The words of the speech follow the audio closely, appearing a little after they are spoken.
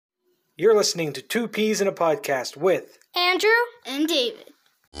You're listening to Two Peas in a Podcast with Andrew and David.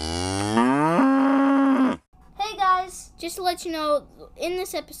 Hey guys, just to let you know, in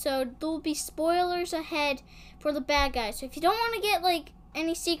this episode, there will be spoilers ahead for the bad guys. So if you don't want to get,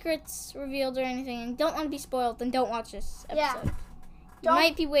 any secrets revealed or anything, and don't want to be spoiled, then don't watch this episode. You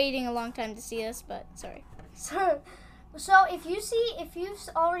might be waiting a long time to see this, but sorry. So if you've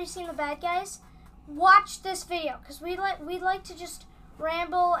already seen the bad guys, watch this video, because we'd like to just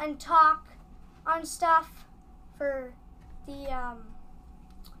ramble and talk on stuff for the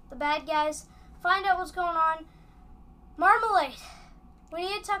bad guys. Find out what's going on. Marmalade. We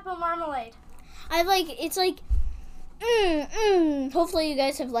need to talk about Marmalade. Hopefully you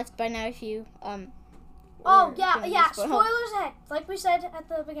guys have left by now if you, Spoilers ahead, like we said at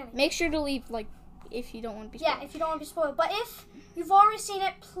the beginning. Make sure to leave, if you don't want to be spoiled. Yeah, if you don't want to be spoiled. But if you've already seen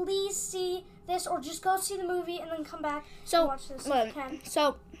it, please see this, or just go see the movie and then come back and watch this if you can.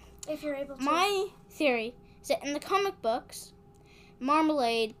 So, if you're able to. My theory is that in the comic books,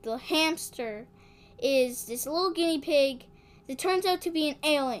 Marmalade, the hamster, is this little guinea pig that turns out to be an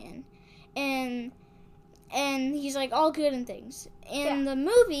alien. And he's, all good and things. In the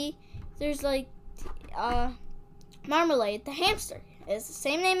movie, there's, Marmalade, the hamster. It's the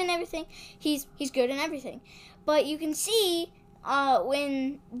same name and everything. He's good and everything. But you can see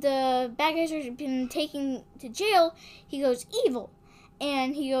when the bad guys are being taken to jail, he goes evil.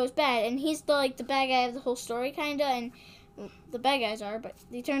 And he goes bad. And he's the bad guy of the whole story, kind of. And the bad guys are, but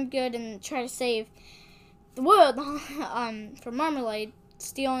they turn good and try to save the world from Marmalade,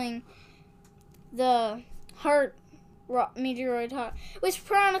 stealing the meteoroid heart, which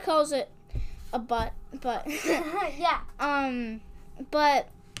Piranha calls it a butt, but yeah. But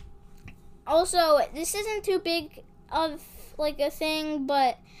also this isn't too big of a thing,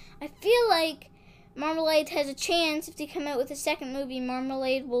 but I feel like Marmalade has a chance if they come out with a second movie.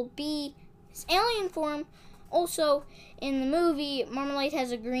 Marmalade will be his alien form. Also, in the movie, Marmalade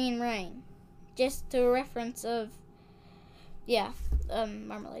has a green ring, just a reference of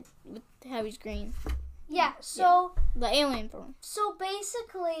Marmalade with how he's green. Yeah, so... the alien form. So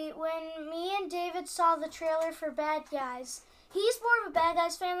basically, when me and David saw the trailer for Bad Guys, he's more of a Bad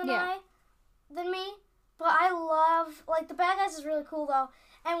Guys fan than me, but I love... the Bad Guys is really cool, though.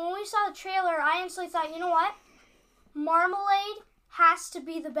 And when we saw the trailer, I instantly thought, you know what? Marmalade has to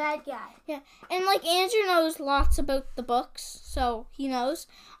be the bad guy. Yeah, and Andrew knows lots about the books, so he knows.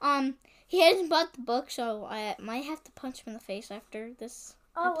 He hasn't bought the book, so I might have to punch him in the face after this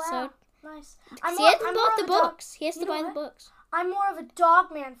episode. Wow, nice. He hasn't bought the books. He has to buy the books. I'm more of a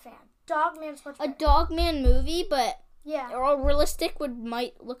Dogman fan. Dogman's much better. A Dogman movie, but or realistic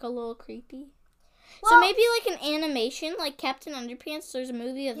might look a little creepy. Well, so maybe an animation, like Captain Underpants. There's a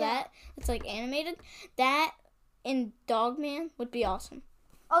movie of that that's animated. That in Dogman would be awesome.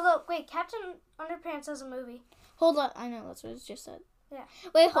 Although, wait, Captain Underpants has a movie. Hold on, I know that's what it just said. Yeah.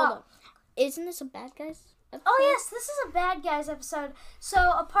 Wait, hold on. Isn't this a Bad Guys episode? Oh yes, this is a Bad Guys episode.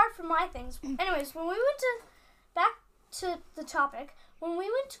 So apart from my things, anyways, when we went back to the topic, when we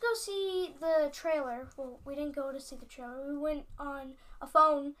went to go see the trailer, well, we didn't go to see the trailer. We went on a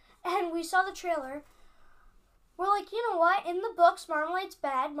phone and we saw the trailer. We're like, you know what? In the books, Marmalade's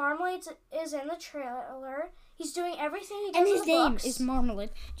bad. Marmalade is in the trailer. He's doing everything he does in the books. And his name is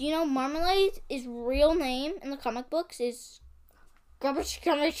Marmalade. Do you know Marmalade's real name in the comic books is I don't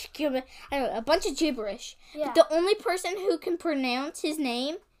know, a bunch of gibberish. Yeah. But the only person who can pronounce his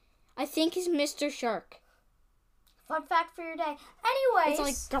name, I think, is Mr. Shark. Fun fact for your day. Anyways,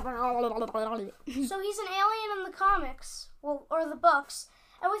 it's so he's an alien in the comics, or the books,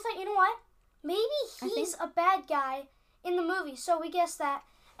 and we thought, you know what? Maybe he's a bad guy in the movie. So we guessed that.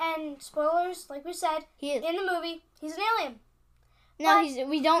 And spoilers, like we said, he is. In the movie, he's an alien. No,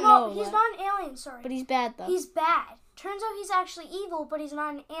 we don't know. No, he's not an alien, sorry. But he's bad, though. He's bad. Turns out he's actually evil, but he's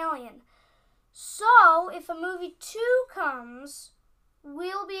not an alien. So, if a movie 2 comes,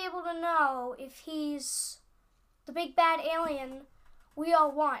 we'll be able to know if he's the big bad alien we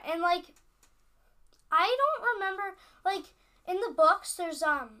all want. And, I don't remember, in the books, there's,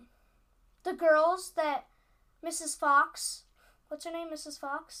 the girls that Mrs. Fox, what's her name, Mrs.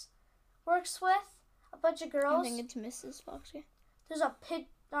 Fox, works with, a bunch of girls. I think it's Mrs. Fox, yeah. There's not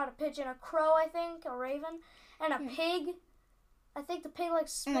a pigeon, a crow, I think, a raven, and a pig. I think the pig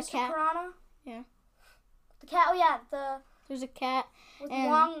likes Mr. Piranha. Yeah. The cat, there's a cat. With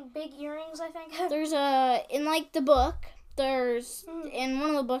long, big earrings, I think. There's in the book, there's, in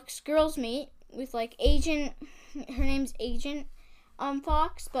one of the books, girls meet with, Agent, her name's Agent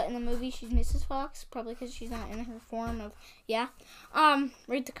Fox, but in the movie she's Mrs. Fox, probably because she's not in her form of,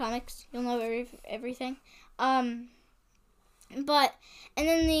 read the comics, you'll know everything. But, and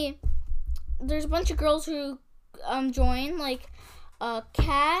then there's a bunch of girls who join, like a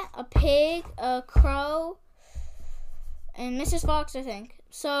cat, a pig, a crow, and Mrs. Fox, I think.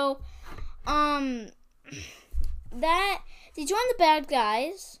 So, that they joined the bad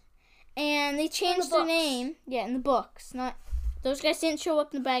guys, and they changed their name. Yeah, in the books. Not those guys didn't show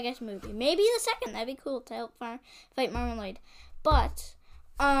up in the bad guys movie. Maybe the second. That'd be cool to help fight Marmalade. But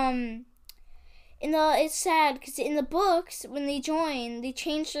it's sad because in the books when they join, they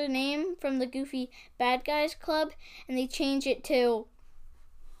changed their name from the Goofy Bad Guys Club, and they change it to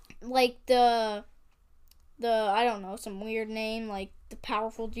like the I don't know, some weird name like the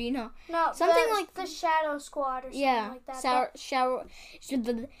Powerful Gino. No, something like the Shadow Squad or something like that. Shower.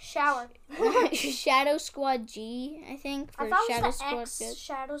 Shadow Squad G, I think. For I thought Shadow it was the Squad X Good.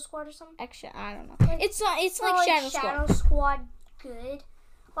 Shadow Squad or something. X, I don't know. It's like Shadow Squad. Shadow Squad Good.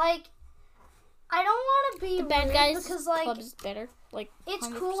 Like, I don't want to be The Bad rude Guys because like Club is better. Like it's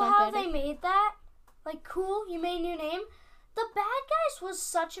 100% cool how better. they made that. Like, cool, you made a new name. The Bad Guys was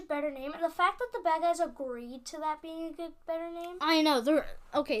such a better name, and the fact that the Bad Guys agreed to that being a better name. I know they're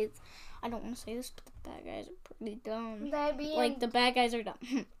okay. I don't want to say this, but the bad guys are pretty dumb. The bad guys are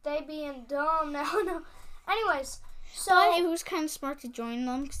dumb. They being dumb now. No. Anyways, so but it was kind of smart to join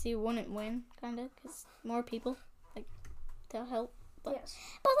them because they wouldn't win, kind of, because more people like to help. But, yes.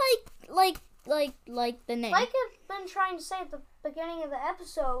 But like the name. Like I've been trying to say at the beginning of the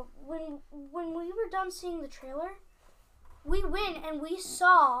episode, when we were done seeing the trailer, we went and we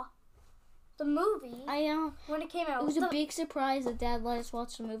saw the movie. I know. When it came out. It was a big surprise that Dad let us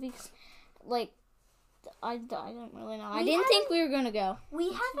watch the movie. 'Cause, like, I don't really know. I didn't think we were going to go. We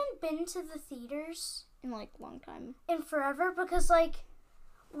haven't been to the theaters in, like, a long time. In forever because, like,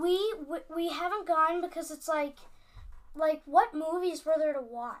 we haven't gone because it's, like, what movies were there to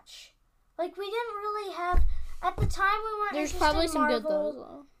watch? Like, we didn't really have... At the time, we weren't There's interested probably in some Marvel. good, though, as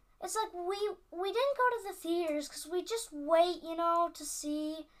well. It's like we didn't go to the theaters because we just wait, to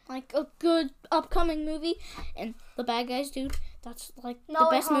see like a good upcoming movie. And The Bad Guys, dude, that's like No the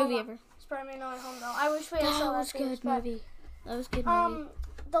Way best Home. movie ever. Spider-Man No Way Home though. I wish we had saw That was good movie. That was good movie.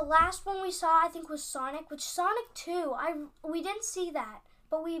 The last one we saw I think was Sonic, which Sonic 2. We didn't see that,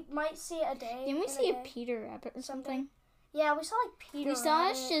 but we might see it a day. Didn't we see a Peter Rabbit or something? Yeah, we saw like Peter. We saw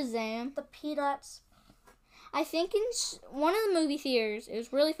Rabbit, Shazam. The Peanuts. I think in one of the movie theaters, it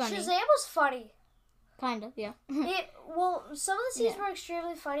was really funny. Shazam was funny. Kind of, yeah. Some of the scenes were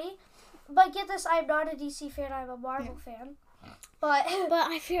extremely funny, but get this, I'm not a DC fan, I'm a Marvel fan. But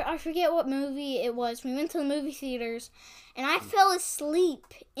I forget what movie it was. We went to the movie theaters, and I fell asleep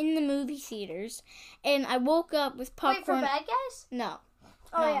in the movie theaters, and I woke up with popcorn. Wait, for Bad Guys? No.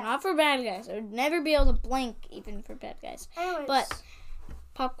 Oh, no, yeah. not for Bad Guys. I would never be able to blink even for Bad Guys. Anyways. But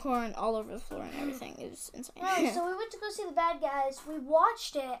popcorn all over the floor and everything. It was insane. Anyway, so we went to go see The Bad Guys. We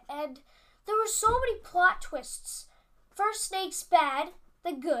watched it, and there were so many plot twists. First, Snake's bad,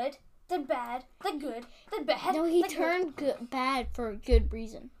 then good, then bad, then good, then bad. No, he then turned bad for a good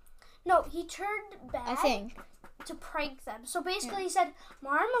reason. No, he turned bad. I think. To prank them. So basically he said,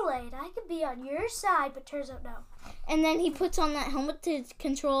 Marmalade, I could be on your side, but turns out no. And then he puts on that helmet to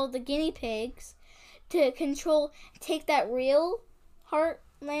control the guinea pigs, take that real heart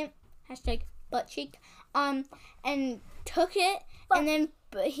lamp, #butt cheek, and took it, and then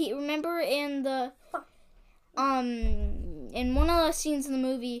he, remember in the, in one of the scenes in the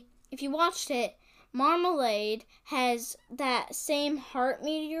movie, if you watched it, Marmalade has that same heart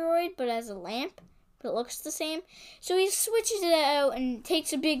meteoroid, but as a lamp. But it looks the same. So he switches it out and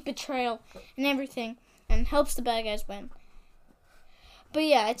takes a big betrayal and everything and helps the bad guys win. But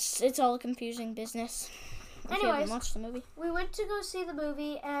yeah, it's all confusing business. If you haven't watched the movie. We went to go see the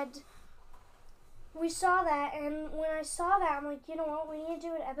movie and we saw that, and when I saw that, I'm like, you know what, we need to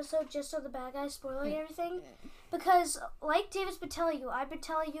do an episode just of the bad guys spoiling everything. Because like David's been telling you, I've been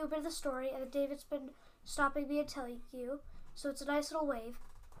telling you a bit of the story, and David's been stopping me and telling you. So it's a nice little wave.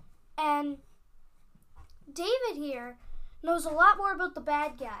 And David here knows a lot more about the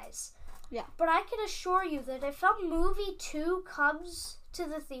bad guys. Yeah. But I can assure you that if a movie 2 comes to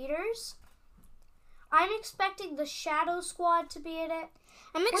the theaters, I'm expecting the Shadow Squad to be in it.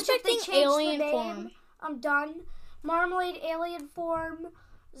 I'm expecting alien form. I'm done. Marmalade alien form.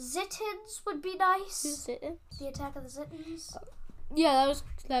 Zittens would be nice. Who's Zittens? The Attack of the Zittens. Yeah,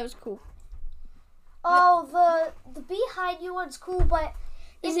 that was cool. Oh, the behind you one's cool, but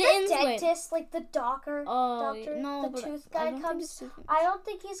if the dentist, like the doctor, the tooth guy comes, I don't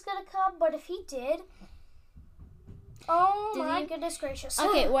think he's gonna come, but if he did, goodness gracious.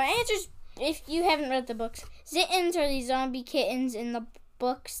 Okay, well, answers, if you haven't read the books, Zittens are these zombie kittens in the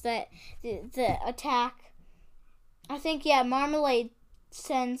books that attack. I think, Marmalade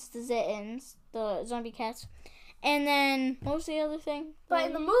sends the Zittens, the zombie cats. And then, what was the other thing? But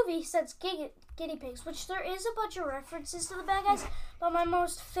in the movie, he sends guinea pigs, which there is a bunch of references to the bad guys. But my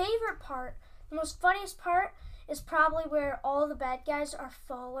most favorite part, the most funniest part, is probably where all the bad guys are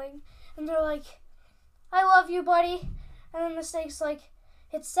falling. And they're like, I love you, buddy. And then the snake's like,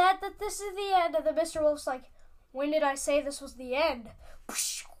 it's sad that this is the end. And then Mr. Wolf's like, when did I say this was the end?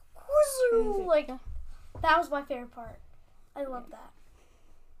 Like, that was my favorite part. I love that.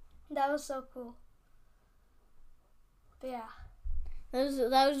 That was so cool. But yeah. That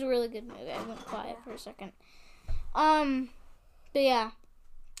was a really good movie. I went quiet for a second. But yeah.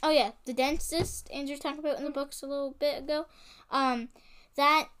 Oh yeah, the dentist Andrew talked about in the books a little bit ago.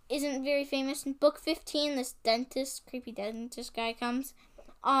 That isn't very famous. In book 15, this creepy dentist guy comes.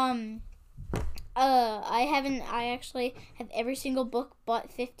 I actually have every single book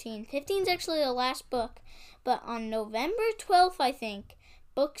but 15. 15 is actually the last book. But on November 12th, I think,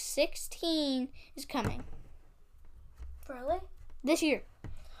 book 16 is coming. Really? This year.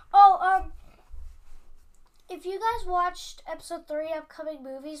 Oh, if you guys watched episode 3, upcoming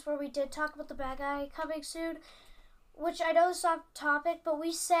movies, where we did talk about the bad guy coming soon, which I know is off topic, but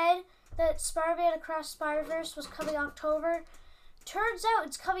we said that Spider-Man Across Spider-Verse was coming October. Turns out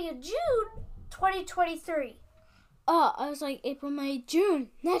it's coming in June 2023. Oh, I was like, April, May, June,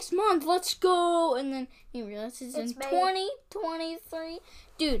 next month, let's go. And then you realize it's in May. 2023.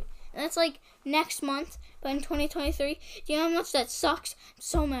 Dude, that's like next month, but in 2023. Do you know how much that sucks? I'm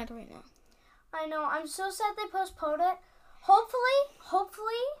so mad right now. I know. I'm so sad they postponed it. Hopefully,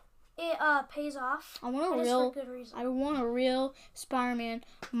 it pays off. I want and it's for good reason. I want a real Spider-Man,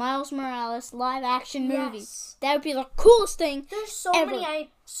 Miles Morales live action movie. Yes. That would be the coolest thing. There's so ever.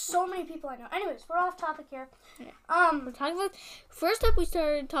 many people I know. Anyways, we're off topic here. Yeah. We're talking about, first up we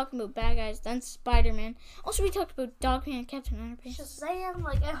started talking about bad guys, then Spider-Man. Also we talked about Dogman and Captain Underpants.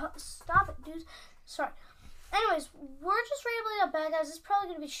 Shazam, stop it, dude. Sorry. Anyways, we're just rambling about bad guys. It's probably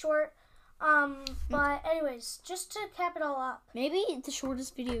gonna be short. But anyways, just to cap it all up. Maybe the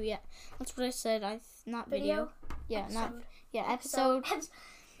shortest video yet. That's what I said. Not video. Yeah, episode. Episode.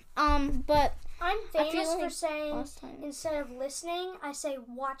 Episode. But I'm famous like for saying instead of listening, I say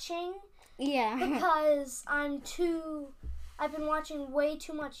watching. Yeah. Because I've been watching way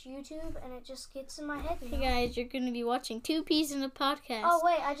too much YouTube, and it just gets in my head. Hey guys, you're going to be watching 2 Peas in a podcast. Oh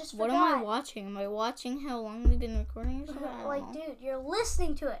wait, I just forgot. What am I watching? Am I watching how long we've been recording or something? Like, dude, you're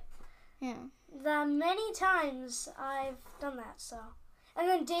listening to it. Yeah. The many times I've done that, so. And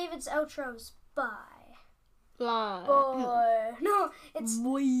then David's outros, bye. Bye. Boy. No, it's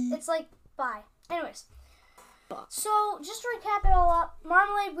Boy. it's like bye. Anyways. Bye. So, just to recap it all up,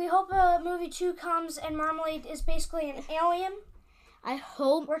 Marmalade, we hope a movie 2 comes, and Marmalade is basically an alien. I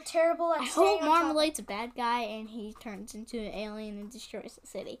hope We're terrible at I staying hope on topic. Marmalade's a bad guy and he turns into an alien and destroys the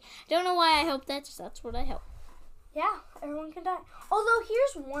city. Don't know why I hope that, just that's what I hope. Yeah, everyone can die. Although,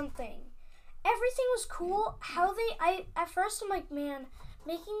 here's one thing. Everything was cool. At first I'm like, man,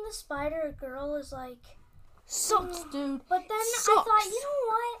 making the spider a girl is like... Sucks, dude. But then Sucks. I thought, you know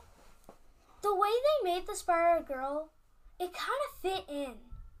what? The way they made the spider a girl, it kind of fit in.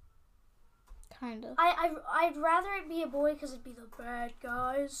 Kind of. I'd rather it be a boy because it'd be the bad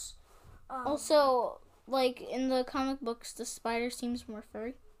guys. Also, like, in the comic books, the spider seems more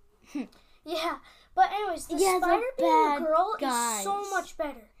furry. Yeah, but anyways, the Yeah, the spider being a bad girl guys. is so much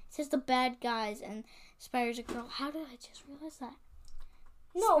better. It says the bad guys and spider's a girl. How did I just realize that?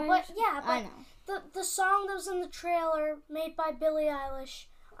 No, Spiders- but yeah, I but know. the song that was in the trailer made by Billie Eilish,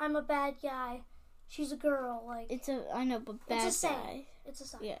 I'm a bad guy, she's a girl, like I know, but bad it's a guy. saying. It's a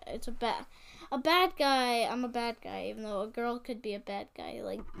song. Yeah, it's a bad guy. I'm a bad guy, even though a girl could be a bad guy.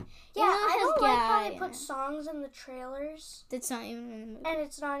 Like, Yeah, I don't like how they in put it. songs in the trailers, That's not even in the movie. and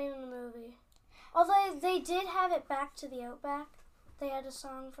it's not even the movie. Although they did have it Back to the Outback. They had a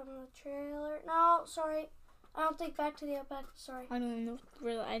song from the trailer. No, sorry. I don't think Back to the Outback. Sorry. I don't know.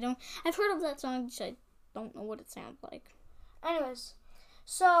 Really, I've heard of that song, just I don't know what it sounds like. Anyways,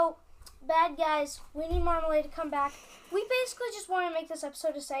 so bad guys, we need Marmalade to come back. We basically just want to make this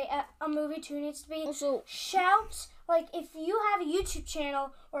episode to say a movie 2 needs to be Also, shout. Like, if you have a YouTube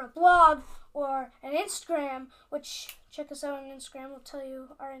channel or a blog or an Instagram, which check us out on Instagram, we'll tell you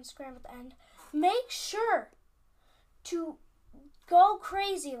our Instagram at the end. Make sure to go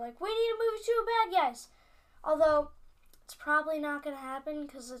crazy. Like, we need a movie 2 of bad guys. Although, it's probably not going to happen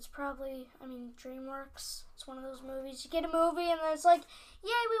because it's probably, DreamWorks. It's one of those movies. You get a movie and then it's like,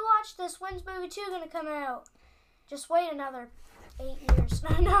 yay, we watched this. When's movie 2 going to come out? Just wait another 8 years.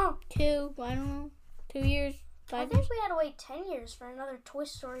 No. 2, I don't know, 2 years, 5 I years. think we had to wait 10 years for another Toy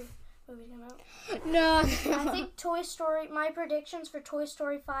Story movie come out. No. I think my predictions for Toy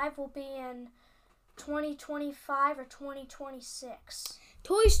Story 5 will be in 2025 or 2026.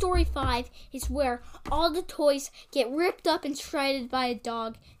 Toy Story 5 is where all the toys get ripped up and shredded by a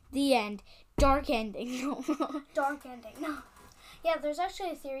dog. The end. Dark ending. Dark ending. No. Yeah, there's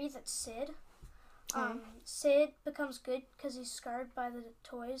actually a theory that Sid becomes good because he's scarred by the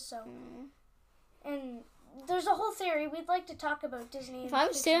toys. So, and there's a whole theory. We'd like to talk about Disney. If I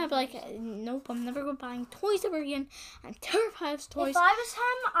was Sid, I'd be like, nope, I'm never going buying toys ever again. I'm terrified of toys. If I was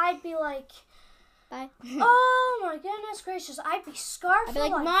him, I'd be like, bye. Oh my goodness gracious! I'd be scarred. I'd be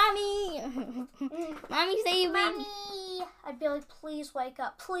like, Mommy, Mommy, save me. Mommy. I'd be like, please wake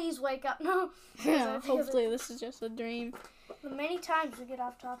up, please wake up. No. Hopefully this is just a dream. The many times we get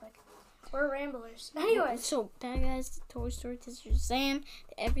off topic. We're ramblers. Anyway. So, Bad Guys, Toy Story, to Shazam,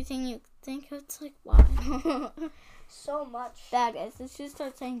 everything you think, it's like, why? So much. Bad Guys. Let's just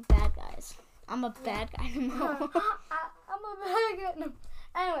start saying Bad Guys. I'm a bad guy now. I'm a bad guy. No.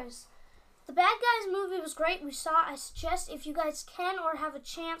 Anyways, the Bad Guys movie was great. I suggest if you guys can or have a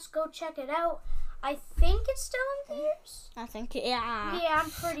chance, go check it out. I think it's still in theaters. I think, yeah. Yeah, I'm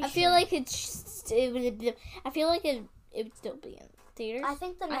pretty sure. I feel like it would still be in theaters. I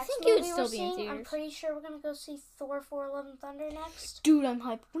think the next it movie would still we're be in seeing, theaters. I'm pretty sure we're going to go see Thor 4 Love and Thunder next. Dude, I'm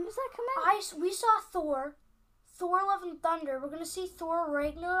hyped. When does that come out? We saw Thor Love and Thunder. We're going to see Thor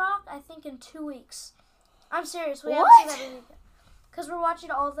Ragnarok, I think, in 2 weeks. I'm serious. We haven't seen that movie yet. Because we're watching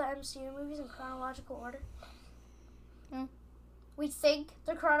all the MCU movies in chronological order. Hmm. We think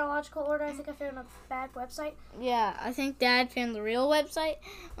they're chronological order. I think I found a bad website. Yeah, I think Dad found the real website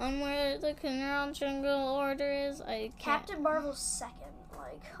on where the chronological order is. Captain Marvel's second.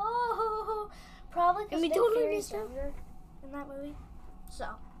 Like, probably because Nick Fury's younger in that movie.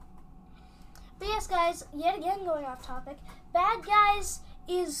 So. But yes, guys, yet again going off topic. Bad Guys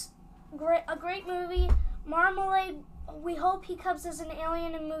is a great movie. Marmalade, we hope he comes as an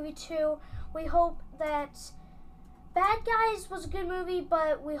alien in movie 2. We hope that Bad Guys was a good movie,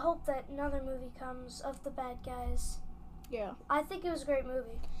 but we hope that another movie comes of the Bad Guys. Yeah. I think it was a great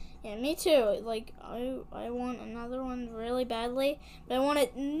movie. Yeah, me too. Like, I want another one really badly, but I want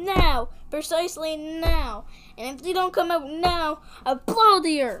it now. Precisely now. And if they don't come out now, I'll blow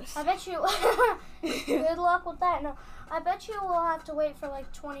the earth. I bet you... Good luck with that. No, I bet you we'll have to wait for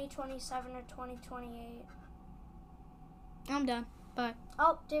like 2027 or 2028. I'm done. Bye.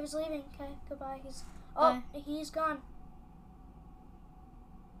 Oh, David's leaving. Okay, goodbye. He's gone.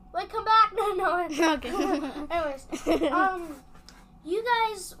 Wait, come back. No. Okay. Anyways, you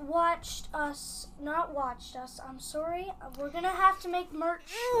guys not watched us. I'm sorry. We're gonna have to make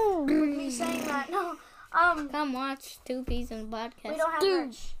merch with me saying that. No. Come watch Two Peas in the Podcast. We don't have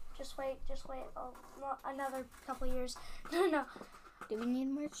merch. Just wait. Another couple years. No. Do we need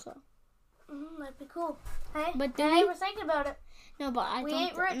merch though? That'd be cool. Hey, but we're thinking about it. No, but I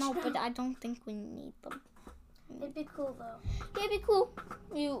ain't rich. No, but I don't think we need them. It'd be cool though. Yeah, it'd be cool.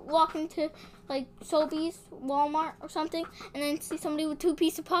 You walk into like Sobeys, Walmart, or something, and then see somebody with Two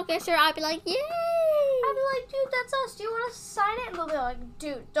Piece of Podcast shirt. I'd be like, yay! I'd be like, dude, that's us. Do you want us to sign it? And they'll be like,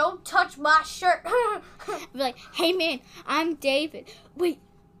 dude, don't touch my shirt. I'd be like, hey man, I'm David. Wait.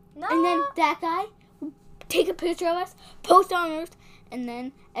 No. And then that guy will take a picture of us, post it on Earth, and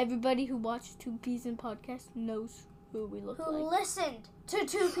then everybody who watches Two Peas in Podcast knows who we look like. Who listened to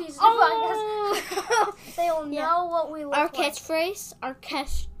Two Peas in Podcast. They'll know what we look like. Our catchphrase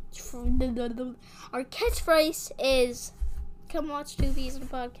is, come watch Two Peas in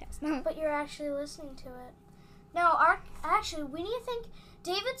Podcast. But you're actually listening to it. No, we need to think.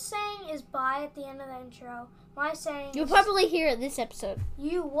 David's saying is bye at the end of the intro. My saying You'll probably hear it this episode.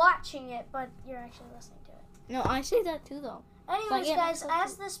 You watching it, but you're actually listening to it. No, I say that too, though. Anyways, guys,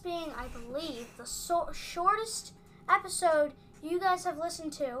 as this being, I believe, the shortest episode you guys have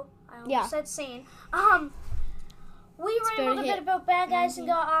listened to, I almost said seen, we rambled a bit about Bad Guys and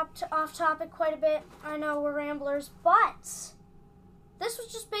got off topic quite a bit. I know we're ramblers, but this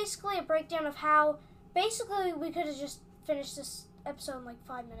was just basically a breakdown of how, basically, we could have just finished this episode in like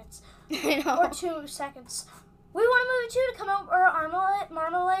 5 minutes. I know. Or 2 seconds. We want a movie 2 to come out where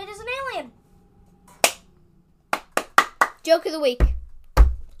Marmalade is an alien. Joke of the week.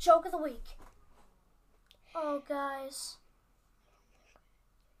 Joke of the week. Oh, guys.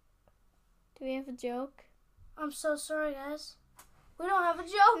 Do we have a joke? I'm so sorry, guys. We don't have a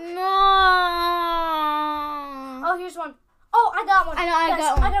joke. No. Oh, here's one. Oh, I got one. I know, I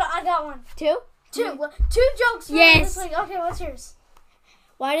got one. I got one. Two? Two jokes for this week. Okay, what's yours?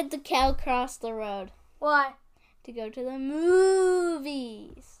 Why did the cow cross the road? Why? To go to the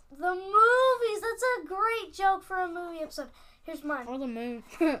movies. The movies. That's a great joke for a movie episode. Here's mine. Or the moon.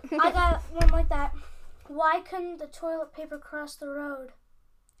 I got one like that. Why couldn't the toilet paper cross the road?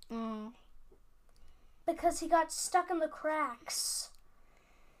 Oh. Because he got stuck in the cracks.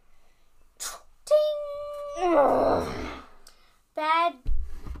 Ding!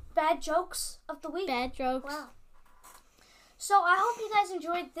 Bad jokes of the week. Bad jokes. Wow. So I hope you guys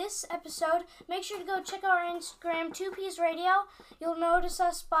enjoyed this episode. Make sure to go check out our Instagram, 2Ps Radio. You'll notice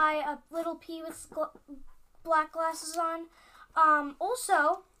us by a little P with black glasses on.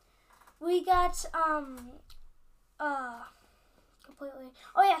 Also, we got completely.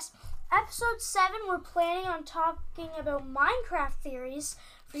 Oh yes, episode 7. We're planning on talking about Minecraft theories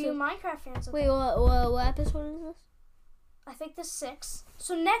for you Minecraft fans. Wait, what episode is this? I think the 6th.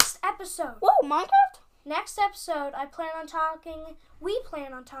 So next episode. Whoa, Minecraft? Next episode, we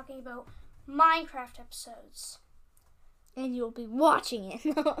plan on talking about Minecraft episodes. And you'll be watching it.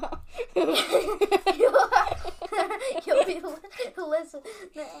 You'll be listen.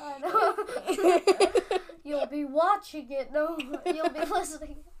 No. You'll be watching it. No, you'll be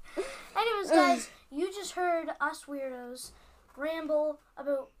listening. Anyways, guys, you just heard us weirdos ramble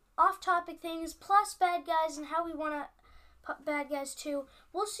about off-topic things, plus bad guys, and how we want to bad guys too.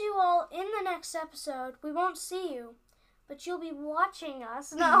 We'll see you all in the next episode. We won't see you, but you'll be watching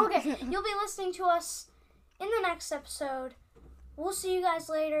us. No, okay. You'll be listening to us in the next episode. We'll see you guys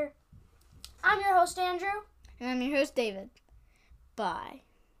later. I'm your host, Andrew. And I'm your host, David. Bye.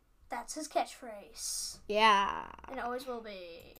 That's his catchphrase. Yeah. And always will be.